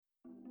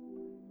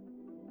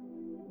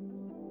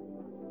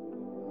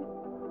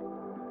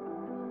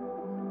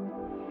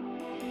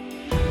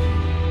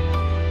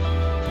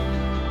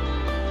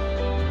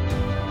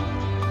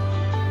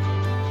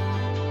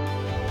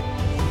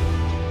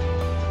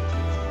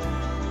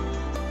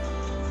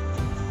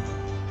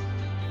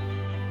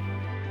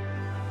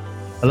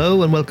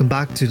Hello and welcome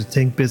back to the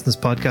Think Business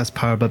podcast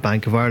powered by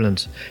Bank of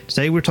Ireland.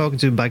 Today we're talking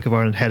to Bank of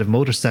Ireland Head of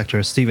Motor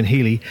Sector, Stephen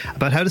Healy,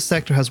 about how the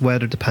sector has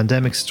weathered the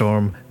pandemic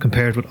storm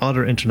compared with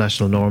other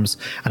international norms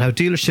and how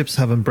dealerships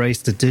have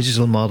embraced the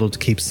digital model to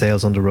keep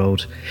sales on the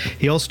road.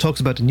 He also talks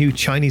about the new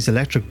Chinese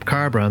electric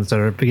car brands that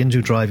are beginning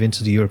to drive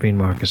into the European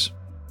market.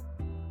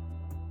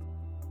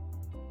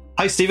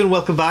 Hi Stephen,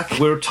 welcome back.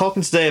 We're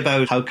talking today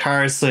about how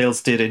car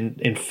sales did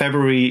in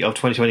February of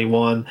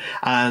 2021,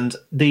 and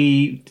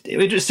the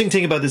interesting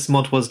thing about this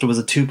month was there was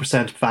a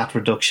 2% VAT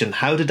reduction.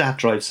 How did that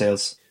drive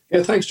sales?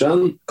 Yeah, thanks,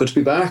 John. Good to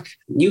be back.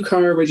 New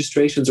car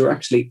registrations were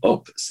actually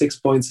up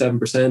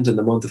 6.7% in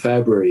the month of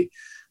February.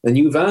 The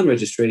new van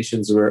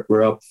registrations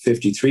were up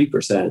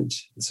 53%.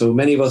 So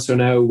many of us are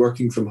now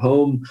working from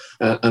home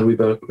and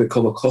we've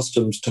become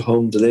accustomed to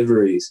home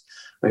deliveries.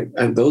 Right?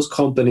 And those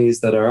companies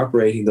that are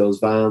operating those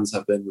vans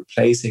have been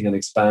replacing and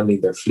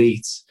expanding their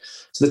fleets.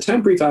 So the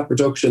temporary VAT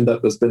reduction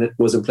that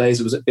was in place,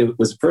 it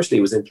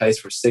was in place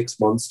for 6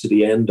 months to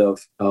the end of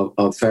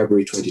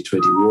February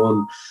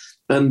 2021.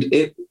 And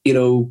it,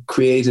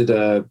 created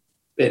an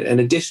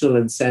additional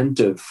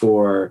incentive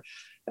for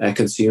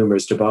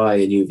consumers to buy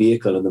a new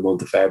vehicle in the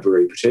month of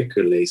February,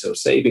 particularly. So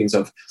savings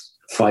of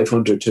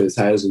 €500 to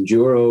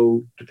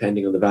 €1,000,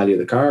 depending on the value of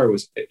the car,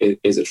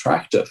 is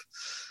attractive.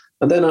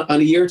 And then on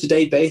a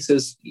year-to-date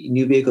basis,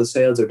 new vehicle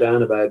sales are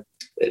down about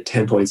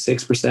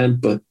 10.6%.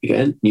 But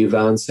again, new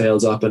van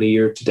sales up on a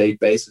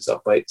year-to-date basis,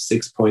 up by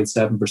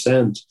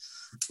 6.7%.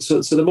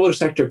 So the motor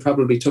sector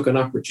probably took an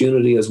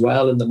opportunity as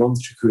well in the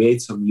month to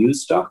create some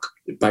used stock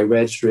by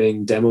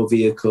registering demo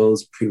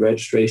vehicles,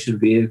 pre-registration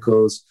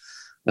vehicles.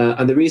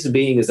 And the reason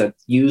being is that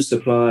used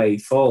supply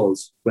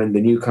falls when the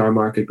new car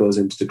market goes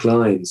into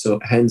decline. So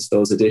hence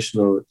those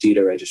additional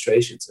dealer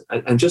registrations.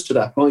 And just to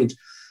that point,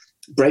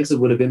 Brexit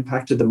would have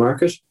impacted the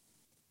market.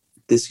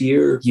 This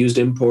year, used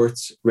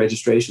imports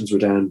registrations were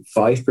down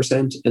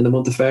 5% in the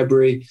month of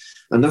February.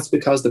 And that's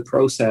because the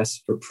process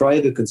for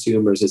private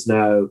consumers is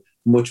now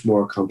much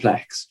more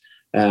complex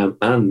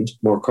and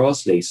more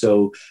costly.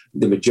 So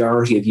the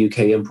majority of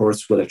UK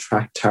imports will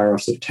attract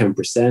tariffs of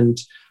 10%.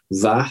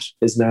 VAT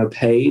is now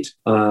paid,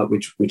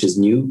 which is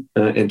new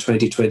in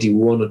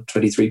 2021 at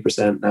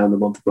 23% now in the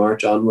month of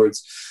March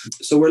onwards.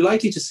 So we're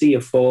likely to see a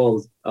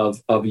fall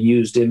of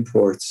used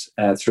imports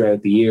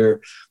throughout the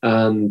year.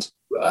 And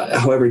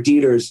however,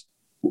 dealers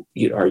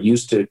are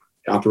used to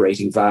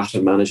operating VAT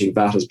and managing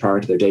VAT as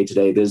part of their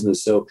day-to-day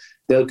business. So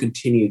they'll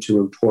continue to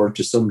import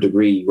to some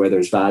degree where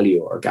there's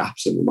value or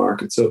gaps in the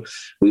market. So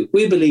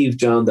we believe,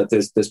 John, that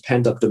there's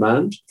pent-up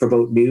demand for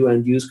both new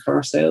and used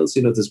car sales.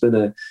 There's been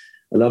a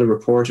lot of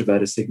report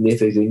about a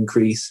significant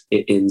increase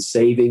in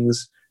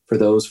savings for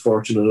those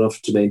fortunate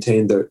enough to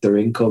maintain their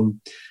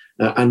income.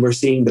 And we're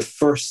seeing the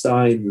first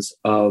signs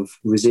of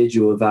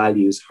residual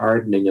values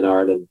hardening in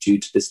Ireland due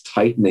to this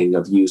tightening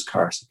of used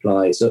car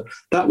supply. So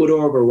that would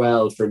augur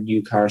well for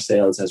new car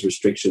sales as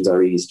restrictions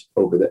are eased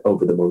over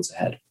the months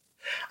ahead.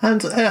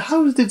 And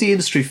how did the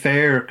industry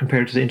fare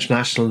compared to the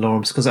international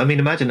norms? Because,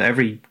 imagine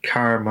every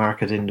car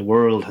market in the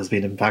world has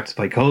been impacted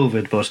by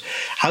COVID, but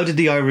how did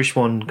the Irish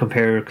one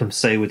compare,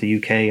 say, with the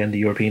UK and the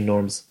European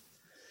norms?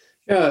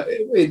 Yeah,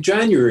 in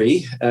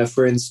January,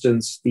 for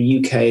instance, the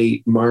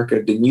UK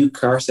market, the new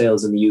car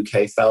sales in the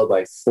UK fell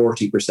by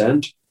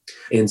 40%.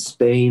 In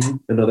Spain,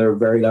 another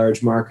very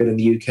large market in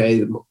the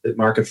UK, the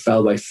market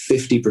fell by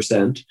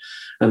 50%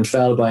 and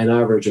fell by an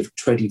average of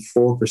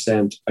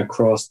 24%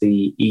 across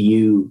the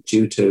EU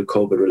due to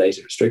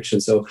COVID-related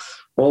restrictions. So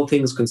all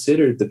things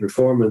considered, the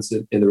performance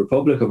in the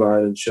Republic of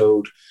Ireland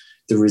showed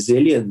the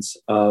resilience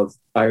of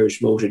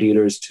Irish motor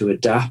dealers to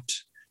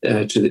adapt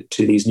to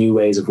these new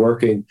ways of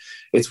working.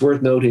 It's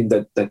worth noting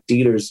that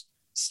dealers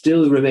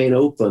still remain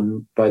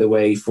open, by the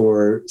way,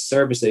 for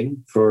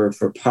servicing, for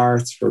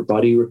parts, for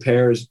body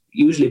repairs,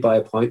 usually by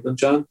appointment,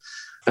 John.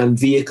 And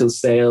vehicle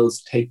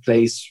sales take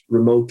place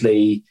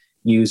remotely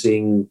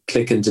using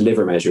click and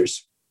deliver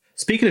measures.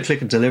 Speaking of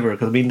click and deliver,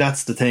 because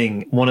that's the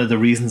thing. One of the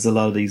reasons a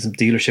lot of these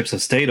dealerships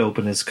have stayed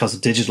open is because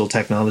of digital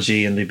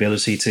technology and the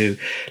ability to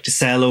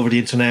sell over the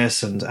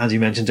internet. And as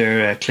you mentioned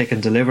there, click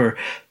and deliver.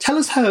 Tell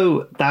us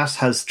how that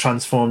has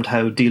transformed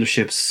how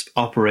dealerships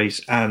operate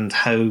and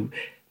how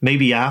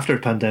maybe after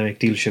the pandemic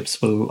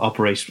dealerships will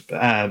operate,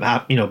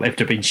 if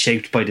they're being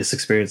shaped by this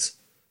experience.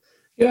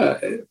 Yeah,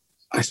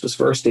 I suppose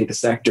firstly, the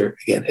sector,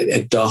 again,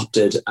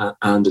 adopted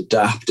and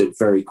adapted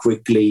very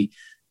quickly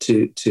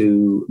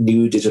to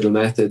new digital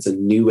methods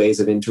and new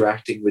ways of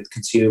interacting with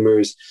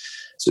consumers.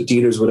 So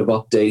dealers would have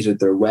updated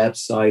their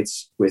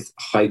websites with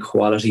high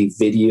quality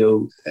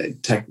video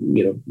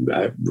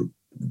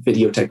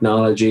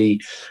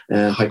technology,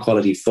 high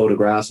quality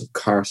photographs of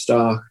car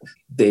stock.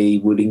 They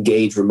would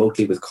engage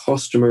remotely with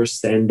customers,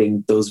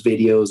 sending those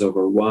videos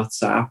over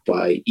WhatsApp,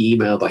 by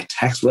email, by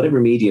text, whatever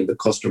medium the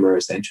customer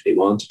essentially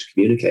wanted to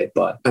communicate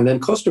by. And then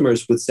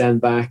customers would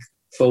send back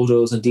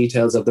photos and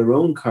details of their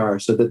own car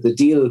so that the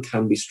deal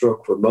can be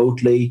struck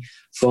remotely,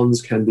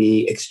 funds can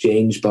be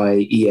exchanged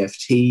by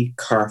EFT,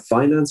 car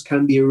finance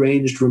can be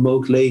arranged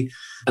remotely,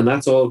 and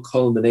that's all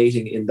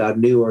culminating in that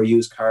new or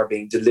used car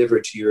being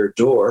delivered to your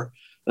door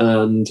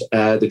and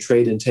the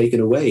trade-in taken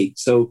away.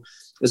 So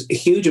there's a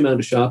huge amount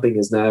of shopping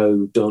is now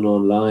done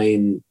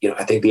online.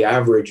 I think the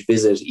average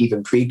visit,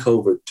 even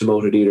pre-COVID, to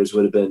motor dealers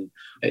would have been,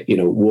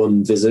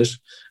 one visit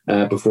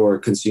before a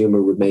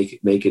consumer would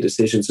make a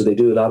decision. So they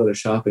do a lot of their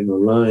shopping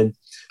online.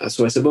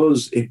 So I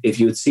suppose if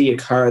you would see a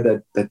car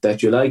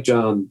that you like,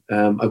 John,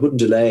 I wouldn't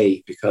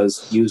delay,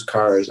 because used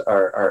cars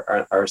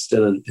are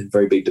still in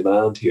very big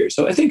demand here.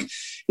 So I think,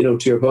 to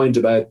your point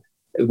about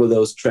will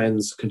those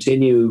trends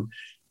continue,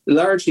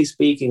 largely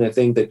speaking, I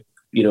think that,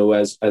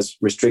 as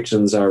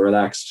restrictions are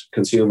relaxed,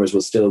 consumers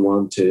will still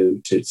want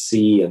to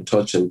see and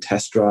touch and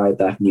test drive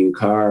that new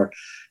car.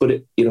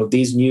 But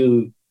these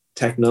new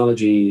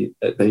technologies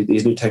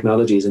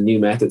and new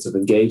methods of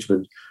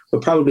engagement will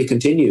probably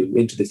continue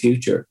into the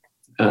future.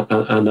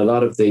 And a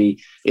lot of the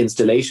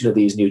installation of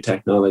these new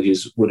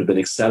technologies would have been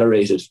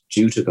accelerated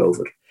due to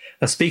COVID.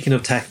 Now, speaking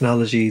of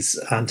technologies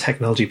and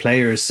technology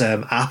players,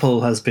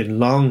 Apple has been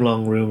long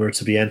rumoured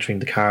to be entering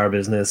the car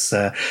business.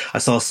 I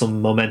saw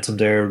some momentum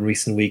there in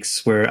recent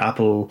weeks where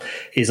Apple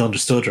is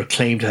understood or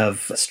claimed to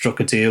have struck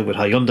a deal with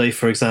Hyundai,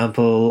 for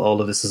example.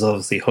 All of this is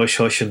obviously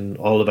hush-hush and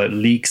all about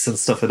leaks and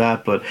stuff like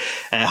that. But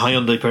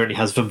Hyundai apparently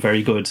has some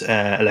very good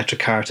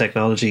electric car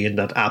technology, and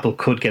that Apple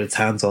could get its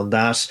hands on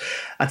that.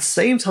 At the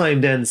same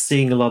time, then,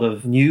 seeing a lot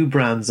of new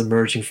brands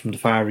emerging from the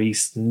Far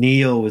East.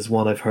 NIO is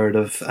one I've heard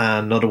of,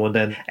 and another one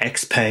then,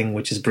 Xpeng,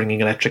 which is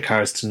bringing electric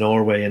cars to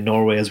Norway. And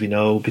Norway, as we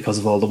know, because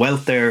of all the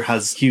wealth there,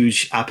 has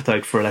huge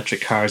appetite for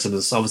electric cars and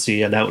is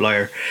obviously an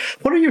outlier.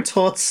 What are your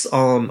thoughts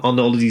on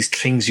all of these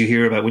things you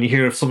hear about when you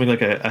hear of something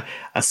like a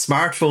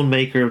smartphone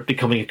maker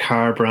becoming a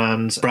car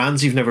brand,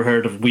 brands you've never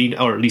heard of,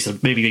 or at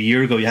least maybe a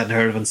year ago you hadn't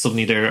heard of, and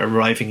suddenly they're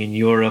arriving in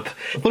Europe?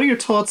 What are your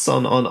thoughts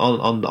on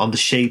the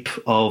shape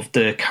of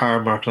the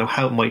car market and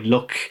how it might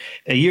look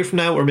a year from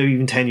now, or maybe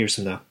even 10 years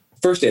from now?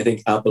 Firstly, I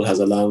think Apple has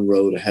a long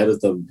road ahead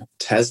of them.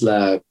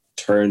 Tesla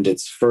turned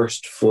its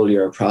first full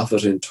year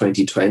profit in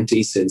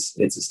 2020 since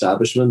its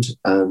establishment.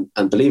 And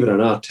believe it or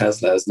not,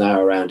 Tesla is now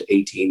around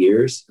 18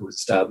 years. It was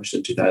established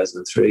in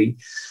 2003.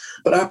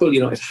 But Apple,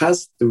 it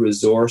has the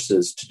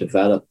resources to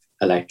develop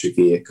electric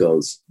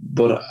vehicles.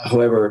 But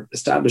however,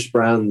 established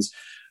brands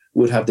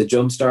would have the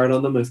jump start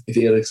on them, if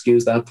you'll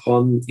excuse that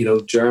pun.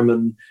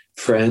 German,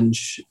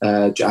 French,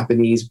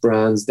 Japanese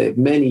brands, they have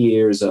many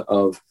years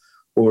of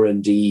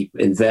R&D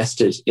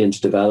invested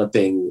into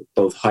developing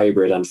both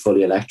hybrid and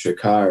fully electric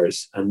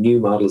cars, and new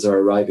models are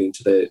arriving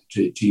to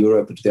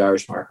Europe and to the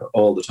Irish market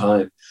all the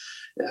time.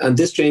 And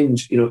this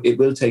change, it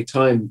will take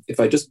time.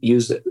 If I just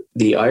use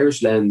the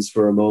Irish lens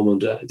for a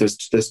moment, there's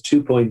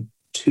 2.2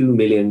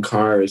 million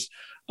cars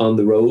on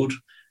the road,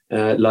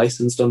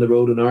 licensed on the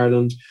road in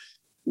Ireland,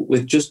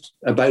 with just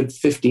about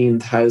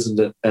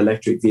 15,000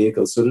 electric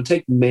vehicles. So it'll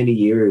take many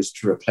years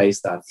to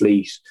replace that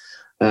fleet.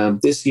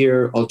 This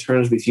year,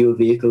 alternative fuel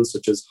vehicles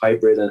such as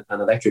hybrid and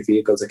electric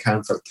vehicles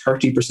account for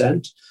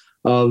 30%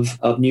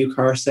 of new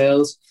car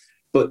sales,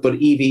 but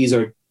EVs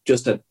are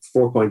just at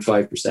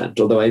 4.5%,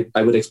 although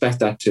I would expect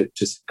that to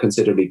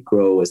considerably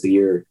grow as the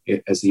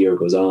year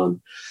goes on.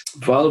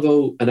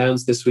 Volvo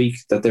announced this week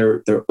that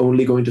they're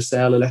only going to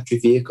sell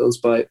electric vehicles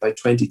by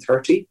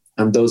 2030,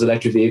 and those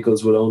electric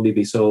vehicles will only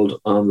be sold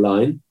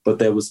online, but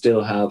they will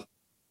still have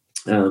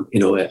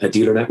a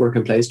dealer network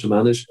in place to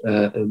manage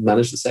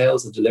the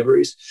sales and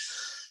deliveries.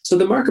 So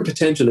the market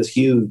potential is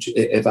huge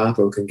if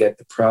Apple can get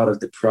the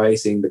product, the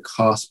pricing, the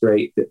cost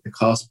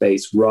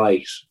base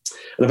right.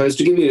 And if I was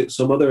to give you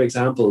some other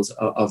examples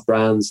of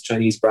brands,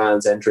 Chinese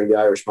brands entering the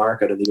Irish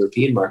market and the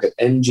European market,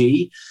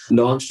 MG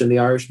launched in the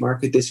Irish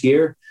market this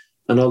year.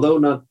 And although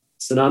not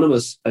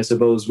synonymous, I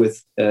suppose,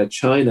 with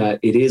China,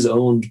 it is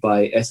owned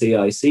by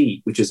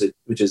SAIC, which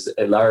is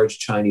a large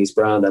Chinese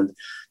brand, and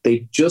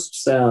they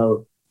just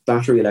sell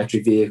battery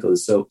electric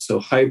vehicles, so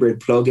hybrid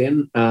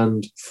plug-in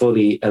and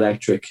fully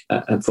electric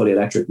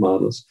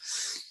models.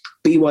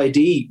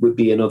 BYD would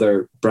be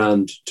another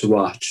brand to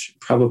watch,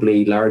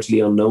 probably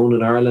largely unknown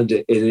in Ireland.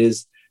 It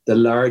is the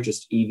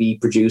largest EV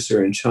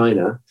producer in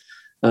China.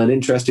 And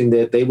interesting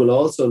that they will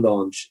also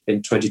launch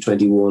in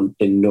 2021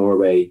 in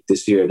Norway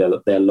this year.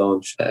 They'll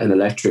launch an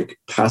electric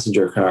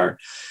passenger car.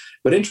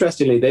 But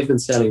interestingly, they've been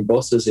selling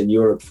buses in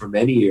Europe for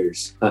many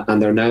years,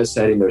 and they're now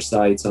setting their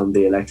sights on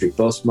the electric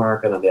bus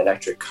market and the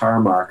electric car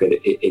market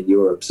in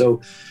Europe. So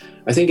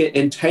I think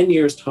in 10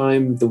 years'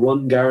 time, the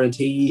one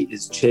guarantee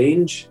is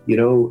change.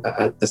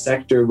 The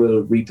sector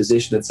will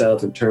reposition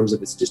itself in terms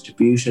of its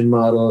distribution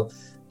model,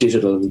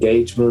 digital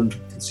engagement,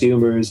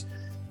 consumers,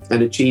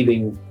 and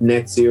achieving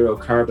net zero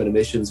carbon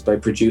emissions by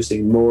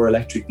producing more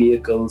electric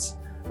vehicles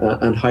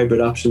and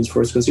hybrid options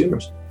for its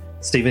consumers.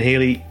 Stephen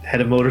Healy, Head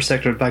of Motor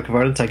Sector at Bank of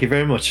Ireland, thank you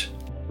very much.